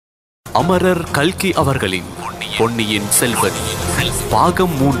அமரர் கல்கி அவர்களின் பொன்னியின் செல்வன்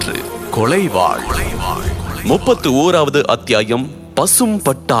பாகம் 3 கொலைவாள் 31வது அத்தியாயம் பசும்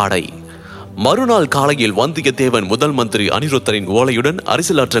பட்டாடை. மறுநாள் காலையில் வந்தியத்தேவன் முதல் மந்திரி அனிருத்தரின் ஓலையுடன்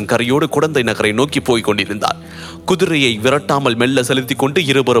அரசியலாற்றங்கரையோடு குடந்தை நகரை நோக்கி போய்க் கொண்டிருந்தார். குதிரையை விரட்டாமல் மெல்ல செலுத்திக் கொண்டு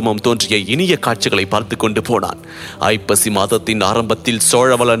இருபுறமும் தோன்றிய இனிய காட்சிகளை பார்த்து கொண்டு போனான். ஐப்பசி மாதத்தின் ஆரம்பத்தில்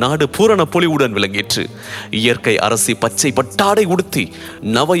சோழவள நாடு பூரண பொலிவுடன் விளங்கிற்று. இயற்கை அரசி பச்சை பட்டாடை உடுத்தி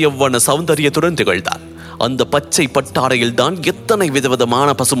நவயவ்வன சௌந்தரியத்துடன் திகழ்ந்தார். அந்த பச்சை பட்டாடையில்தான் எத்தனை விதவிதமான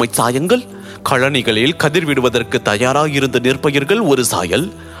பசுமை சாயங்கள்! கழனிகளில் கதிர் விடுவதற்கு தயாராகிருந்த நெற்பயிர்கள் ஒரு சாயல்,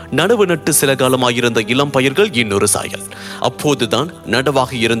 நடவு நட்டு சில காலமாயிருந்த இளம் பயிர்கள் இன்னொரு சாயல், அப்போதுதான்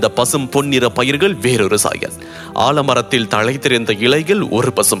நடவாக இருந்த பசும் பொன்னிற பயிர்கள் வேறொரு சாயல், ஆலமரத்தில் தழைத்திருந்த இலைகள்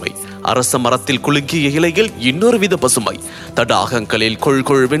ஒரு பசுமை, அரச மரத்தில் குலுங்கிய இலைகள் இன்னொரு வித பசுமை, தடாகங்களில்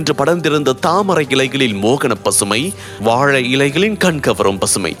கொள்கொள்வென்று படர்ந்திருந்த தாமரை இலைகளில் மோகன பசுமை, வாழை இலைகளின் கண்கவரும்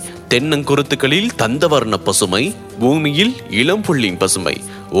பசுமை, தென்னங்குருத்துகளில் தந்தவர்ண பசுமை, பூமியில் இளம் புள்ளின் பசுமை,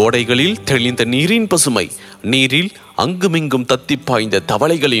 ஓடைகளில் தெளிந்த நீரின் பசுமை, நீரில் அங்குமிங்கும் தத்தி பாய்ந்த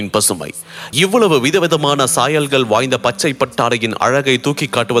தவளைகளின் பசுமை. இவ்வளவு விதவிதமான சாயல்கள் வாய்ந்த பச்சை பட்டாடையின் அழகை தூக்கி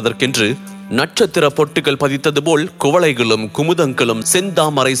காட்டுவதற்கென்று நட்சத்திர பொட்டுகள் பதித்தது போல் குவளைகளும் குமுதங்களும்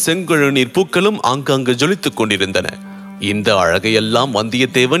செந்தாமரை செங்கழுநீர் பூக்களும் ஆங்காங்கு ஜொலித்துக் கொண்டிருந்தன. இந்த அழகையெல்லாம்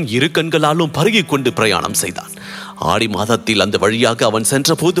வந்தியத்தேவன் இரு கண்களாலும் பருகிக் கொண்டு பிரயாணம் செய்தான். ஆடி மாதத்தில் அந்த வழியாக அவன்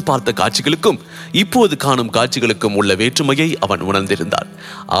சென்ற போது பார்த்த காட்சிகளுக்கும் இப்போது காணும் காட்சிகளுக்கும் உள்ள வேற்றுமையை அவன் உணர்ந்திருந்தான்.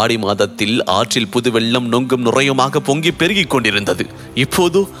 ஆடி மாதத்தில் ஆற்றில் புது வெள்ளம் நொங்கும் நுரையுமாக பொங்கி பெருகிக் கொண்டிருந்தது.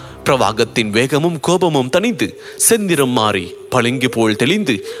 இப்போது பிரவாகத்தின் வேகமும் கோபமும் தணிந்து செந்நிறம் மாறி பளிங்கு போல்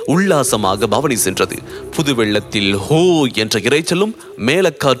தெளிந்து உல்லாசமாக பவனி சென்றது. புது வெள்ளத்தில் ஹோ என்ற இரைச்சலும்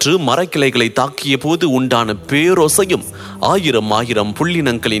மேலக்காற்று மரக்கிளைகளை தாக்கிய போது உண்டான பேரோசையும் ஆயிரம் ஆயிரம்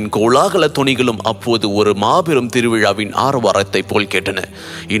புள்ளினங்களின் கோலாகல துணிகளும் அப்போது ஒரு மாபெரும் திருவிழாவின் ஆரவாரத்தை போல் கேட்டன.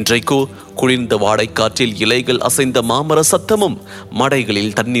 இன்றைக்கோ குளிர்ந்த வாடைக்காற்றில் இலைகள் அசைந்த மாமர சத்தமும்,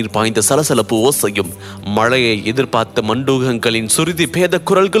 மடைகளில் தண்ணீர் பாய்ந்த சலசலப்பு ஓசையும், மழையை எதிர்பார்த்த மண்டூகங்களின் சுருதி பேத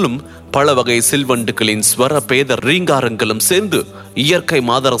குரல்களும், பல வகை சில்வண்டுகளின் ஸ்வர பேத ரீங்காரங்களும் சேர்ந்து இயற்கை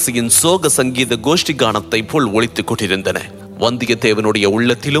மாதரசியின் சோக சங்கீத கோஷ்டி கானத்தை போல் ஒலித்துக் கொண்டிருந்தன. வந்தியத்தேவனுடைய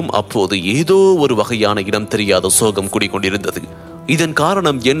உள்ளத்திலும் அப்போது ஏதோ ஒரு வகையான இனம் தெரியாத சோகம் குடிக்கொண்டிருந்தது. இதன்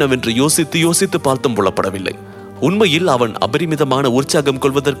காரணம் என்னவென்று யோசித்து பார்த்தும் புலப்படவில்லை. உண்மையில் அவன் அபரிமிதமான உற்சாகம்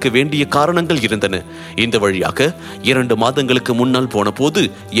கொள்வதற்கு வேண்டிய காரணங்கள் இருந்தன. இந்த வழியாக 2 மாதங்களுக்கு முன்னால் போன போது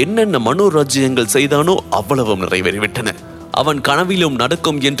என்னென்ன மனோராஜ்யங்கள் செய்தானோ அவ்வளவும் நிறைவேறிவிட்டன. அவன் கனவிலும்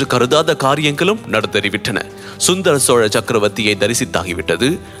நடக்கும் என்று கருதாத காரியங்களும் நடந்தேறிவிட்டன. சுந்தர சோழ சக்கரவர்த்தியை தரிசித்தாகிவிட்டது.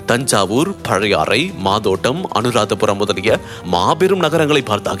 தஞ்சாவூர், பழையாறை, மாதோட்டம், அனுராதபுரம் முதலிய மாபெரும் நகரங்களை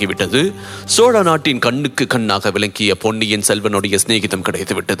பார்த்தாகிவிட்டது. சோழ நாட்டின் கண்ணுக்கு கண்ணாக விளங்கிய பொன்னியின் செல்வனுடைய சிநேகிதம்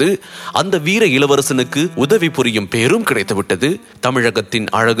கிடைத்துவிட்டது. அந்த வீர இளவரசனுக்கு உதவி புரியும் பேரும் கிடைத்துவிட்டது. தமிழகத்தின்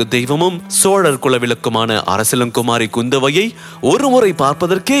அழகு தெய்வமும் சோழர் குலவிளக்குமான அரசிலங்குமாரி குந்தவையை ஒரு முறை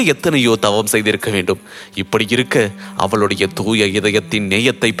பார்ப்பதற்கே எத்தனையோ தவம் செய்திருக்க வேண்டும். இப்படி இருக்க அவளுடைய தூய இதயத்தின்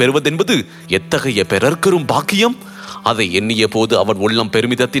நேயத்தை பெறுவதென்பது எத்தகைய பெறற்கரும் பாக்கியம்! அதை எண்ணிய போது அவன் உள்ளம்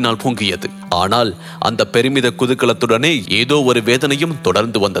பெருமிதத்தினால் பொங்கியது. ஆனால் அந்த பெருமித குதூகலத்துடனே ஏதோ ஒரு வேதனையும்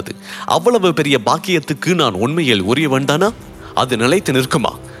தொடர்ந்து வந்தது. அவ்வளவு பெரிய பாக்கியத்துக்கு நான் உண்மையில் உரியவன்தானா? அது நிலைத்து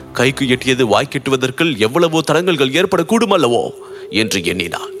நிற்குமா? கைக்கு எட்டியது வாய்க்கிட்டுவதற்குள் எவ்வளவோ தடங்கல்கள் ஏற்படக்கூடும் அல்லவோ என்று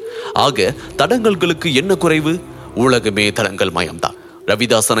எண்ணினான். ஆக தடங்கல்களுக்கு என்ன குறைவு? உலகமே தடங்கல் மயம்தான்.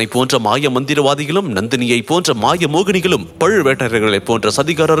 ரவிதாசனை போன்ற மாய மந்திரவாதிகளும், நந்தினியை போன்ற மாய மோகினிகளும், பழுவேட்டரையர்களை போன்ற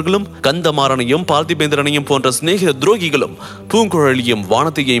சதிகாரர்களும், கந்தமாறனையும் பார்த்திபேந்திரனையும் போன்ற சிநேக துரோகிகளும், பூங்குழலியும்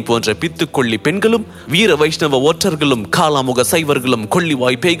வானதியையும் போன்ற பித்துக்கொள்ளி பெண்களும், வீர வைஷ்ணவ ஒற்றர்களும், காலாமுக சைவர்களும்,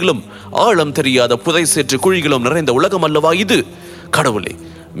 கொள்ளிவாய் பேய்களும், ஆழம் தெரியாத புதை சேற்று குழிகளும் நிறைந்த உலகம் அல்லவா இது? கடவுளே,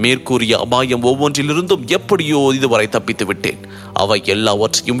 மேற்கூறிய அபாயம் ஒவ்வொன்றிலிருந்தும் எப்படியோ இதுவரை தப்பித்து விட்டேன். அவை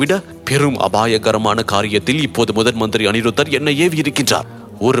எல்லாவற்றையும் விட பெரும் அபாயகரமான காரியத்தில் இப்போது முதன் மந்திரி அனிருத்தர் என்னை ஏவி இருக்கின்றார்.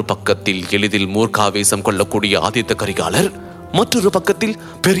 ஒரு பக்கத்தில் எளிதில் மூர்க்காவேசம் கொள்ளக்கூடிய ஆதித்த கரிகாலர், மற்றொரு பக்கத்தில்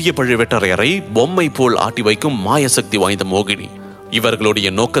பெரிய பழுவேட்டரையரை பொம்மை போல் ஆட்டி வைக்கும் மாயசக்தி வாய்ந்த மோகினி. இவர்களுடைய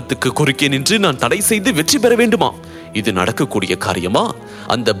நோக்கத்துக்கு குறுக்கே நின்று நான் தடை செய்து வெற்றி பெற வேண்டுமா? இது நடக்கக்கூடிய காரியமா?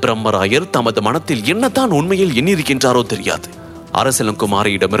 அந்த பிரம்மராயர் தமது மனத்தில் என்னத்தான் உண்மையில் எண்ணியிருக்கின்றாரோ தெரியாது.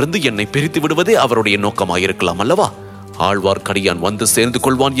 அரசிலங்குமாரியிடமிருந்து என்னை பிரித்து விடுவதே அவருடைய நோக்கமாயிருக்கலாம் அல்லவா? ஆழ்வார்க்கடியான் வந்து சேர்ந்து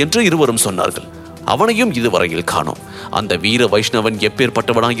கொள்வான் என்று இருவரும் சொன்னார்கள். அவனையும் இதுவரையில் காணோம். அந்த வீர வைஷ்ணவன்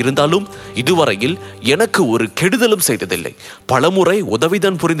எப்பேற்பட்டவனாய் இருந்தாலும் இதுவரையில் எனக்கு ஒரு கெடுதலும் செய்ததில்லை. பலமுறை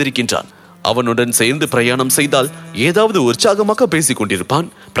உதவிதான் புரிந்திருக்கின்றான். அவனுடன் சேர்ந்து பிரயாணம் செய்தால் ஏதாவது உற்சாகமாக பேசிக் கொண்டிருப்பான்.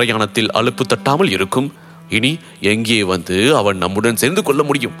 பிரயாணத்தில் அலுப்பு தட்டாமல் இருக்கும். இனி எங்கே வந்து அவன் நம்முடன் சேர்ந்து கொள்ள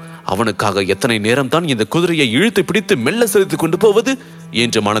முடியும்? அவனுக்காக எத்தனை நேரம் தான் இந்த குதிரையை இழுத்து பிடித்து மெல்ல செலுத்திக் கொண்டு போவது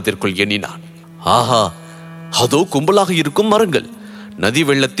என்று மனதிற்குள் எண்ணினான். ஆஹா, அதோ கும்பலாக இருக்கும் மரங்கள். நதி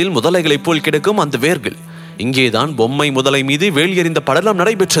வெள்ளத்தில் முதலைகளைப் போல் கிடக்கும் அந்த வேர்கள். இங்கேதான் பொம்மை முதலை மீது வேல் எறிந்த படலம்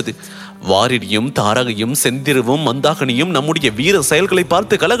நடைபெற்றது. வாரிடியும் தாரகையும் செந்திருவும் மந்தாகனியும் நம்முடைய வீர செயல்களை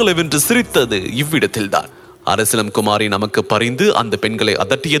பார்த்து கலகலவென்று சிரித்தது இவ்விடத்தில்தான். அரசிலம் குமாரி நமக்கு பறிந்து அந்த பெண்களை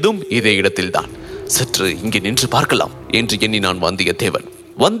அதட்டியதும் இதே இடத்தில்தான். சற்று இங்கே நின்று பார்க்கலாம் என்று எண்ணினான் வந்தியத்தேவன்.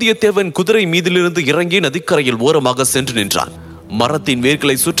 வந்தியத்தேவன் குதிரை மீதிலிருந்து இறங்கி நதிக்கரையில் ஓரமாக சென்று நின்றான். மரத்தின்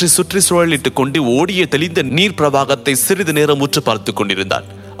வேர்களை சுற்றி சுற்றி சுழலிட்டுக் கொண்டு ஓடிய தெளிந்த நீர் பிரவாகத்தை சிறிது நேரம் உற்று பார்த்து கொண்டிருந்தான்.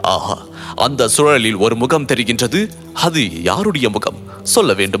 ஆஹா, அந்த சுழலில் ஒரு முகம் தெரிகின்றது. அது யாருடைய முகம்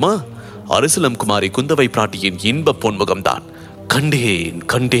சொல்ல வேண்டுமா? அரசிலம் குமாரி குந்தவை பிராட்டியின் இன்ப பொன்முகம்தான். கண்டேன்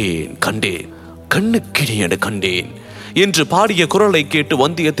கண்டேன் கண்டேன், கண்ணுக்கிணியன கண்டேன் என்று பாடிய குரலை கேட்டு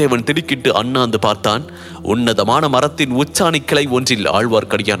வந்தியத்தேவன் திடுக்கிட்டு அண்ணாந்து பார்த்தான். உன்னதமான மரத்தின் உச்சாணி கிளை ஒன்றில்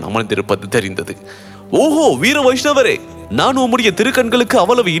ஆழ்வார்க்கடியான் அமர்ந்திருப்பது தெரிந்தது. ஓஹோ, வீர வைஷ்ணவரே, நான் உம்முடைய திருக்கண்களுக்கு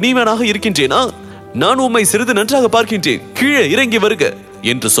அவ்வளவு இனிமையாக இருக்கின்றேனா? நான் உம்மை சிறிது நன்றாக பார்க்கின்றேன், கீழே இறங்கி வருக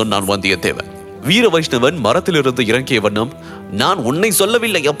என்று சொன்னான் வந்தியத்தேவன். வீர வைஷ்ணவன் மரத்திலிருந்து இறங்கிய வண்ணம், நான் உன்னை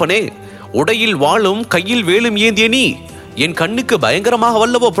சொல்லவில்லை அப்பனே, உடையில் வாளும் கையில் வேலும் ஏந்திய நீ என் கண்ணுக்கு பயங்கரமாக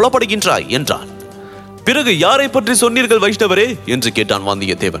வல்லவோ புலப்படுகின்றாய் என்றான். பிறகு யாரை பற்றி சொன்னீர்கள் வைஷ்ணவரே என்று கேட்டான்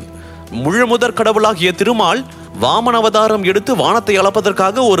வந்தியத்தேவன். முழுமுதற் கடவுளாகிய திருமால் வாமன அவதாரம் எடுத்து வானத்தை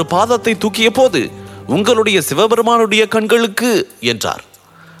அளப்பதற்காக ஒரு பாதத்தை தூக்கிய போது உங்களுடைய சிவபெருமானுடைய கண்களுக்கு என்றார்.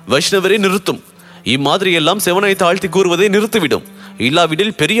 வைஷ்ணவரே, நிறுத்தும். இம்மாதிரி எல்லாம் சிவனை தாழ்த்தி கூறுவதை நிறுத்திவிடும்.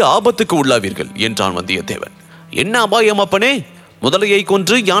 இல்லாவிடில் பெரிய ஆபத்துக்கு உள்ளாவீர்கள் என்றான் வந்தியத்தேவன். என்ன அபாயம் அப்பனே? முதலையை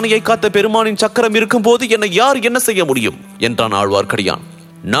கொன்று யானையை காத்த பெருமானின் சக்கரம் இருக்கும் போது என்னை யார் என்ன செய்ய முடியும் என்றான் ஆழ்வார்க்கடியான்.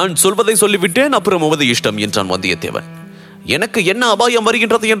 நான் சொல்வதை சொல்லிவிட்டேன், அப்புறம் உமது இஷ்டம் என்றான் வந்தியத்தேவன். எனக்கு என்ன அபாயம்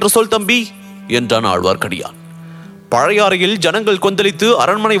வருகின்றது என்று சொல் தம்பி என்றான் ஆழ்வார்க்கடியான். பழையாறையில் ஜனங்கள் கொந்தளித்து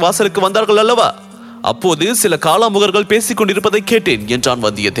அரண்மனை வாசலுக்கு வந்தார்கள் அல்லவா? அப்போது சில காலாமுகர்கள் பேசிக் கொண்டிருப்பதை கேட்டேன் என்றான்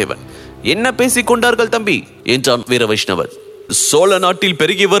வந்தியத்தேவன். என்ன பேசிக் கொண்டார்கள் தம்பி என்றான் வீர வைஷ்ணவன். சோழ நாட்டில்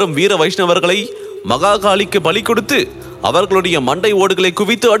பெருகி வரும் வீர வைஷ்ணவர்களை மகாகாளிக்கு பலி கொடுத்து அவர்களுடைய மண்டை ஓடுகளை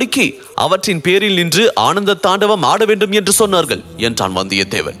குவித்து அடுக்கி அவற்றின் பேரில் நின்று ஆனந்த தாண்டவம் ஆட வேண்டும் என்று சொன்னார்கள் என்றான்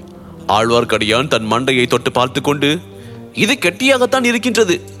வந்தியத்தேவன். ஆழ்வார்க்கடியான் தன் மண்டையை தொட்டு பார்த்து கொண்டு, இது கெட்டியாகத்தான்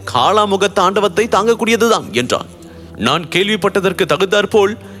இருக்கின்றது, காளாமுக தாண்டவத்தை தாங்கக்கூடியதுதான் என்றான். நான் கேள்விப்பட்டதற்கு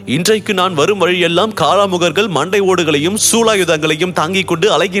தகுந்தாற்போல் இன்றைக்கு நான் வரும் வழியெல்லாம் காளாமுகர்கள் மண்டை ஓடுகளையும் சூலாயுதங்களையும் தாங்கிக் கொண்டு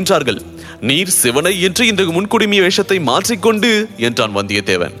அலைகின்றார்கள். நீர் சிவனை என்று இந்த முன்குடுமி வேஷத்தை மாற்றிக்கொண்டு என்றான்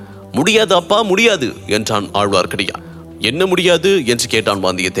வந்தியத்தேவன். முடியாது அப்பா, முடியாது என்றான் ஆழ்வார்க்கடியான். என்ன முடியாது என்று கேட்டான்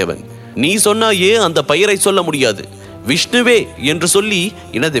வந்தியத்தேவன். நீ சொன்னாயே அந்த பெயரை சொல்ல முடியாது. விஷ்ணுவே என்று சொல்லி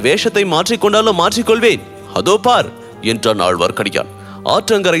எனது வேஷத்தை மாற்றிக்கொண்டாலும் மாற்றிக்கொள்வேன். அதோ பார் என்றான் ஆழ்வார்க்கடியான்.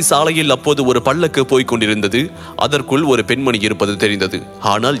 ஆற்றங்கரை சாலையில் அப்போது ஒரு பல்லக்கு போய்க் கொண்டிருந்தது. அதற்குள் ஒரு பெண்மணி இருப்பது தெரிந்தது.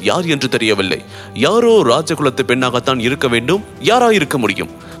 ஆனால் யார் என்று தெரியவில்லை. யாரோ ராஜகுலத்து பெண்ணாகத்தான் இருக்க வேண்டும். யாரா இருக்க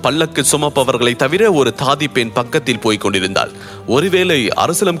முடியும்? பல்லக்கு சுமப்பவர்களை தவிர ஒரு தாதி பெண் பக்கத்தில் போய்க் கொண்டிருந்தாள். ஒருவேளை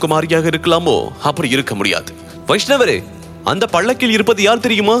அரசலம் குமாரியாக இருக்கலாமோ? அப்படி இருக்க முடியாது. வைஷ்ணவரே, அந்த பல்லக்கில் இருப்பது யார்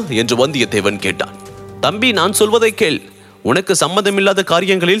தெரியுமா என்று வந்தியத்தேவன் கேட்டான். தம்பி, நான் சொல்வதை கேள். உனக்கு சம்மதமில்லாத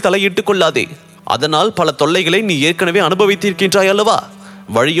காரியங்களில் தலையிட்டுக் கொள்ளாதே. அதனால் பல தொல்லைகளை நீ ஏற்கனவே அனுபவித்திருக்கின்றாய் அல்லவா?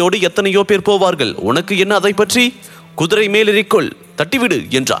 வழியோடு எத்தனையோ பேர் போவார்கள். உனக்கு என்ன அதை பற்றி? குதிரை மேலேறிக்கொள், தட்டிவிடு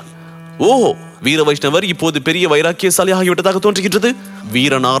என்றான். ஓஹோ, வீர வைஷ்ணவர் இப்போது பெரிய வைராக்கியசாலி ஆகிவிட்டதாக தோன்றுகின்றது.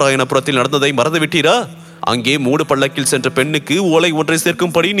 வீரநாராயணபுரத்தில் நடந்ததை மறந்துவிட்டீரா? அங்கே மூடு பல்லக்கில் சென்ற பெண்ணுக்கு ஓலை ஒன்றை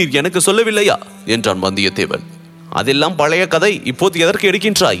சேர்க்கும்படி நீர் எனக்கு சொல்லவில்லையா என்றான் வந்தியத்தேவன். அதெல்லாம் பழைய கதை, இப்போது எதற்கு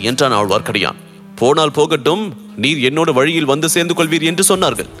எடுக்கின்றாய் என்றான் ஆழ்வார்க்கடியான். போனால் போகட்டும், நீர் என்னோட வழியில் வந்து சேர்ந்து கொள்வீர் என்று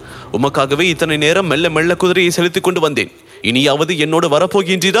சொன்னார்கள். உமக்காகவே இத்தனை நேரம் மெல்ல மெல்ல குதிரையை செலுத்திக் கொண்டு வந்தேன். இனியாவது என்னோடு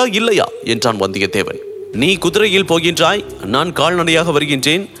வரப்போகின்றீரா இல்லையா என்றான் வந்தியத்தேவன். நீ குதிரையில் போகின்றாய், நான் கால்நடையாக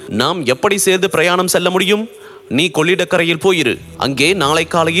வருகின்றேன். நாம் எப்படி சேர்ந்து பிரயாணம் செல்ல முடியும்? நீ கொள்ளிடக்கரையில் போயிரு, அங்கே நாளை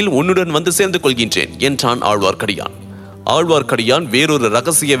காலையில் உன்னுடன் வந்து சேர்ந்து கொள்கின்றேன் என்றான் ஆழ்வார்க்கடியான். ஆழ்வார்க்கடியான் வேறொரு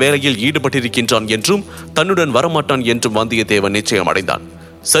ரகசிய வேலையில் ஈடுபட்டிருக்கின்றான் என்றும் தன்னுடன் வரமாட்டான் என்றும் வந்தியத்தேவன் நிச்சயம் அடைந்தான்.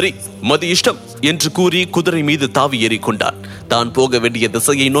 சரி, மது இஷ்டம் என்று கூறி குதிரை மீது தாவி ஏறிக்கொண்டான். தான் போக வேண்டிய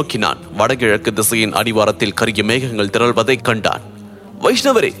திசையை நோக்கினான். வடகிழக்கு திசையின் அடிவாரத்தில் கரிய மேகங்கள் திரள்வதை கண்டான்.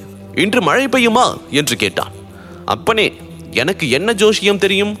 வைஷ்ணவரே, இன்று மழை பெய்யுமா என்று கேட்டான். அப்பனே, எனக்கு என்ன ஜோஷியம்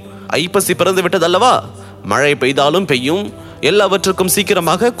தெரியும்? ஐப்பசி பிறந்து விட்டதல்லவா? மழை பெய்தாலும் பெய்யும். எல்லாவற்றுக்கும்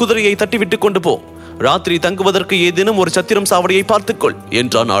சீக்கிரமாக குதிரையை தட்டிவிட்டு கொண்டு போ. ராத்திரி தங்குவதற்கு ஏதேனும் ஒரு சத்திரம் சாவடியை பார்த்துக்கொள்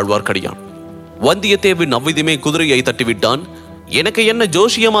என்றான் ஆழ்வார்க்கடியான். வந்தியத்தேவன் அவ்விதமே குதிரையை தட்டிவிட்டான். எனக்கு என்ன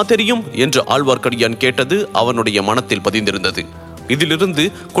ஜோஷியமா தெரியும் என்று ஆழ்வார்க்கடியான் கேட்டது அவனுடைய மனத்தில் பதிந்திருந்தது. இதிலிருந்து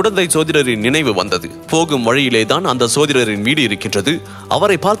குடந்தை சோதிடரின் நினைவு வந்தது. போகும் வழியிலேதான் அந்த சோதிடரின் வீடு இருக்கின்றது.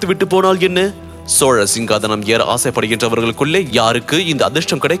 அவரை பார்த்துவிட்டு போனால் என்ன? சோழ சிங்காதனம் ஏற ஆசைப்படுகின்றவர்களுக்குள்ளே யாருக்கு இந்த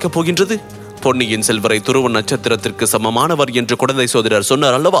அதிர்ஷ்டம் கிடைக்கப் போகின்றது? பொன்னியின் செல்வரை துருவ நட்சத்திரத்திற்கு சமமானவர் என்று குடந்தை சோதிடர்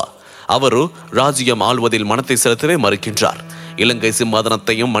சொன்னார் அல்லவா? அவரோ ராஜ்யம் ஆள்வதில் மனத்தை செலுத்தவே மறுக்கின்றார். இலங்கை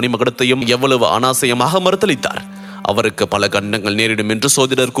சிம்மாதனத்தையும் மணிமகுடத்தையும் எவ்வளவு அனாசயமாக மறுத்தளித்தார். அவருக்கு பல கண்டங்கள் நேரிடும் என்று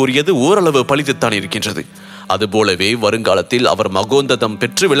சோதிடர் கூறியது ஓரளவு பலித்துத்தான் இருக்கின்றது. அதுபோலவே வருங்காலத்தில் அவர் மகோந்ததம்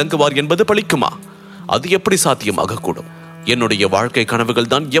பெற்று விளங்குவார் என்பது பலிக்குமா? அது எப்படி சாத்தியமாக கூடும்? என்னுடைய வாழ்க்கை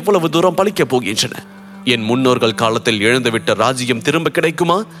கனவுகள் தான் எவ்வளவு தூரம் பலிக்கப் போகின்றன. என் முன்னோர்கள் காலத்தில் இழந்துவிட்ட ராஜ்யம் திரும்ப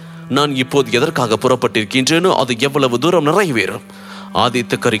கிடைக்குமா? நான் இப்போது எதற்காக புறப்பட்டிருக்கின்றேனோ அது எவ்வளவு தூரம் நிறைவேறும்?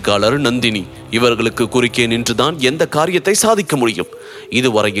 ஆதித்த கரிகாலர், நந்தினி இவர்களுக்கு குறுக்கே நின்றுதான் எந்த காரியத்தை சாதிக்க முடியும்?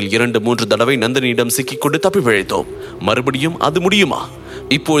 இதுவரையில் 2-3 தடவை நந்தினியிடம் சிக்கிக்கொண்டு தப்பி பிழைத்தோம். மறுபடியும் அது முடியுமா?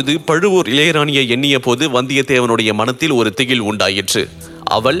 இப்பொழுது பழுவூர் இளையராணியை எண்ணிய போது வந்தியத்தேவனுடைய மனத்தில் ஒரு திகில் உண்டாயிற்று.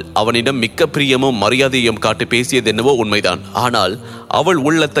 அவள் அவனிடம் மிக்க பிரியமும் மரியாதையும் காட்டி பேசியது என்னவோ உண்மைதான். ஆனால் அவள்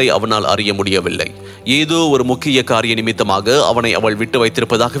உள்ளத்தை அவனால் அறிய முடியவில்லை. ஏதோ ஒரு முக்கிய காரிய நிமித்தமாக அவனை அவள் விட்டு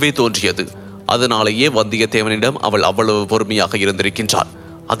வைத்திருப்பதாகவே தோன்றியது. அதனாலேயே வந்தியத்தேவனிடம் அவள் அவ்வளவு பொறுமையாக இருந்திருக்கின்றாள்.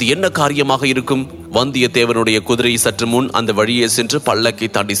 அது என்ன காரியமாக இருக்கும்? வந்தியத்தேவனுடைய குதிரை சற்று முன் அந்த வழியே சென்று பல்லக்கை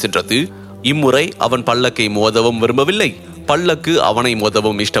தாண்டி சென்றது. இம்முறை அவன் பல்லக்கை மோதவும் விரும்பவில்லை, பல்லக்கு அவனை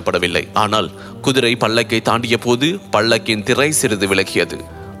மோதவும் இஷ்டப்படவில்லை. ஆனால் குதிரை பல்லக்கை தாண்டிய போது பல்லக்கின் திரை சிறிது விலகியது.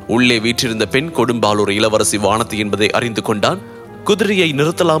 உள்ளே வீற்றிருந்த பெண் கொடும்பாலூர் இளவரசி வானதி என்பதை அறிந்து கொண்டான். குதிரையை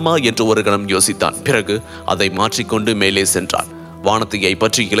நிறுத்தலாமா என்று ஒரு கணம் யோசித்தான். பிறகு அதை மாற்றிக்கொண்டு மேலே சென்றான். வானதியை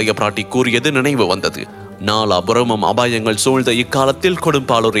பற்றி இளைய பிராட்டி கூறியது நினைவு வந்தது. நாலாபுறமும் அபாயங்கள் சூழ்ந்த இக்காலத்தில்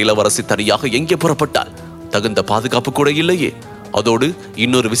கொடும்பாலூர் இளவரசி தனியாக எங்கே புறப்பட்டாள்? தகுந்த பாதுகாப்பு கூட இல்லையே. அதோடு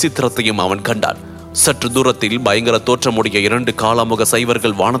இன்னொரு விசித்திரத்தையும் அவன் கண்டான். சற்று தூரத்தில் பயங்கர தோற்றமுடைய 2 காலாமுக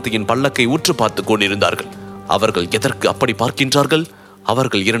சைவர்கள் வானதியின் பல்லக்கை உற்று பார்த்து கொண்டிருந்தார்கள். அவர்கள் எதற்கு அப்படி பார்க்கின்றார்கள்?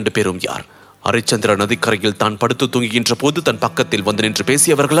 அவர்கள் 2 பேரும் யார்? ஹரிச்சந்திர நதிக்கரையில் தான் படுத்து தூங்குகின்ற போது தன் பக்கத்தில் வந்து நின்று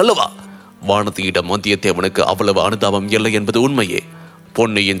பேசியவர்கள் அல்லவா? வானதியிடம் வந்தியத்தேவனுக்கு அவ்வளவு அனுதாபம் இல்லை என்பது உண்மையே.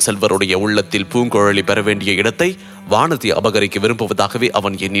 பொன்னியின் செல்வருடைய உள்ளத்தில் பூங்குழலி பெற வேண்டிய இடத்தை வானதி அபகரிக்க விரும்புவதாகவே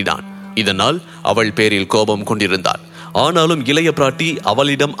அவன் எண்ணினான். இதனால் அவள் பேரில் கோபம் கொண்டிருந்தான். ஆனாலும் இளைய பிராட்டி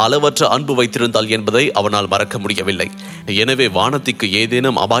அவளிடம் அளவற்ற அன்பு வைத்திருந்தாள் என்பதை அவனால் மறக்க முடியவில்லை. எனவே வானதிக்கு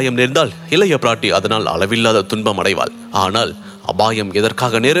ஏதேனும் அபாயம் நேர்ந்தால் இளைய பிராட்டி அதனால் அளவில்லாத துன்பம் அடைவாள். ஆனால் அபாயம்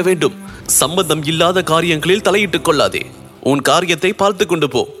எதற்காக நேர வேண்டும்? சம்பந்தம் இல்லாத காரியங்களில் தலையிட்டுக் கொள்ளாதே. உன் காரியத்தை பார்த்து கொண்டு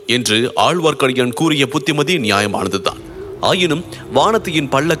போ என்று ஆழ்வார்க்கடியான் கூறிய புத்திமதி நியாயமானதுதான். ஆயினும் வானதியின்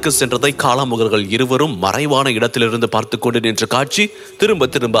பல்லக்கு சென்றதை காலாமுகர்கள் இருவரும் மறைவான இடத்திலிருந்து பார்த்து கொண்டு நின்ற காட்சி திரும்ப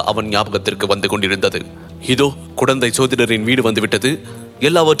திரும்ப அவன் ஞாபகத்திற்கு வந்து கொண்டிருந்தது. இதோ குடந்தை சோதிடரின் வீடு வந்துவிட்டது.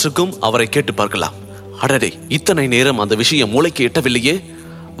 எல்லாவற்றுக்கும் அவரை கேட்டு பார்க்கலாம். அடடே, இத்தனை நேரம் அந்த விஷயம் மூளைக்கு எட்டவில்லையே.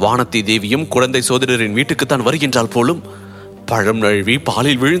 வானதி தேவியும் குடந்தை சோதிடரின் வீட்டுக்குத்தான் வருகின்றால் போலும். பழம் நழுவி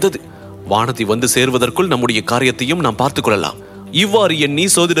பாலில் விழுந்தது. வானதி வந்து சேர்வதற்குள் நம்முடைய காரியத்தையும் நாம் பார்த்துக் கொள்ளலாம். இவ்வாறு எண்ணி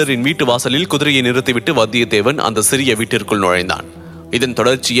சோதிடரின் வீட்டு வாசலில் குதிரையை நிறுத்திவிட்டு வந்தியத்தேவன் அந்த சிறிய வீட்டிற்குள் நுழைந்தான். இதன்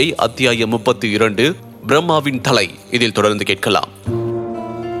தொடர்ச்சியை அத்தியாயம் 32 பிரம்மாவின் தலை இதில் தொடர்ந்து கேட்கலாம்.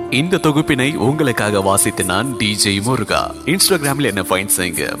 இந்த தொகுப்பினை உங்களுக்காக வாசித்து நான் DJ முருகா. இன்ஸ்டாகிராமில் என்ன ஃபைண்ட்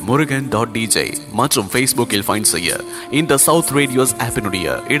செய்யுங்க murugan.dj மற்றும் Facebookல் ஃபைண்ட் செய்ய இந்த சவுத் ரேடியோஸ்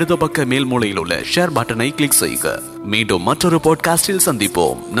ஆப்பினுடைய இடது பக்க மேல் மூலையில் உள்ள ஷேர் பட்டனை கிளிக் செய்யுங்க. மீண்டும் மற்றொரு பாட்காஸ்டில்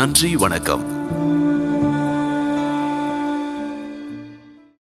சந்திப்போம். நன்றி, வணக்கம்.